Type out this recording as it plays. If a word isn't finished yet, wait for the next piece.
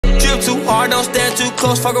too hard, don't stand too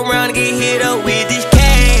close. Fuck around and get hit up with this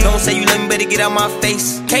cash. Don't say you love me, better get out my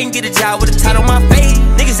face. Can't get a job with a title on my face.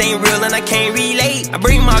 Niggas ain't real and I can't relate. I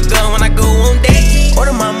bring my gun when I go on dates.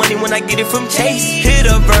 Order my money when I get it from Chase. Hit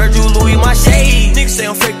up Virgil, Louis, my shade. Niggas say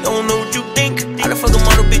I'm fake, don't know what you think. I done fuck a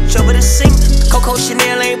model bitch over the sink. Coco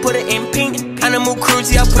Chanel ain't put it in pink. Animal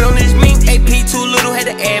cruelty, I put on this mink. AP too little, had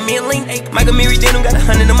to add me a link. Michael Mary Denim got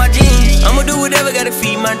 100 in my jeans. I'ma do whatever, gotta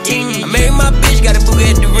feed my team. I married my bitch, got a boogie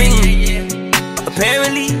at the ring.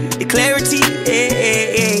 Apparently, the clarity,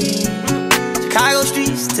 Chicago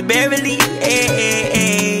streets to Beverly,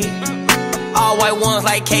 all white ones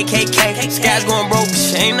like KKK. Skies going broke,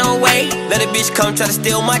 ain't no way. Let a bitch come try to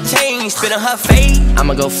steal my chain, spit on her face.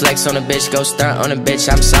 I'ma go flex on a bitch, go stunt on a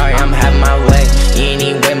bitch. I'm sorry, I'm having my way. You ain't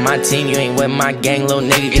even with my team, you ain't with my gang, little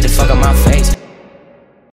nigga, get the fuck out my face.